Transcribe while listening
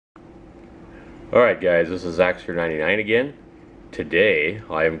Alright guys, this is Zaxter99 again. Today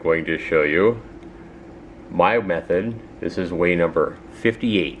I am going to show you my method. This is way number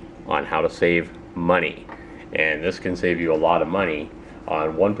 58 on how to save money. And this can save you a lot of money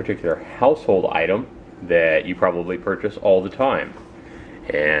on one particular household item that you probably purchase all the time.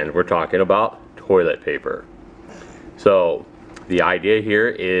 And we're talking about toilet paper. So the idea here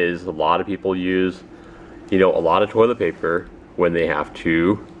is a lot of people use, a lot of toilet paper when they have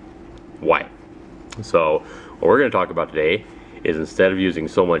to wipe. So what we're going to talk about today is, instead of using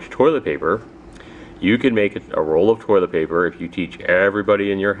so much toilet paper, you can make a roll of toilet paper if you teach everybody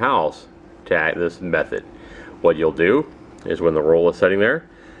in your house to act this method. What you'll do is, when the roll is sitting there,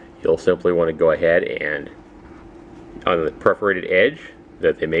 you'll simply want to go ahead and, on the perforated edge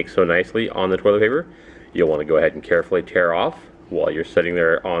that they make so nicely on the toilet paper, you'll want to go ahead and carefully tear off while you're sitting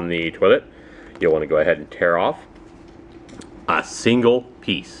there on the toilet. You'll want to go ahead and tear off a single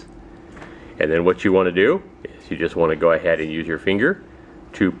piece. And then what you want to do is, you just want to go ahead and use your finger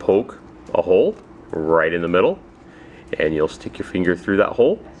to poke a hole right in the middle, and you'll stick your finger through that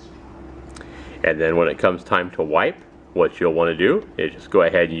hole. And then when it comes time to wipe, what you'll want to do is just go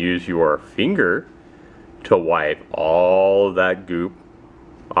ahead and use your finger to wipe all of that goop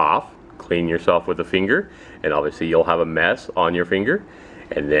off. Clean yourself with the finger, and obviously you'll have a mess on your finger.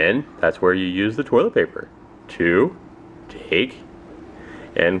 And then that's where you use the toilet paper to take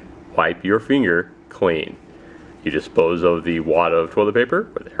and wipe your finger clean. You dispose of the wad of toilet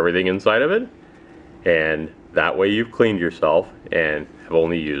paper with everything inside of it, and that way you've cleaned yourself and have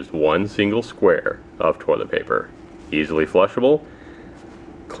only used one single square of toilet paper. Easily flushable,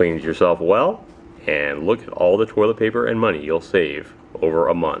 cleans yourself well, and look at all the toilet paper and money you'll save over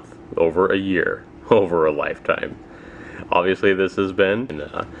a month, over a year, over a lifetime. Obviously this has been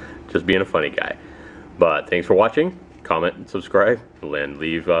just being a funny guy, but thanks for watching. Comment and subscribe, and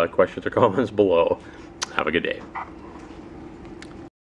leave questions or comments below. Have a good day.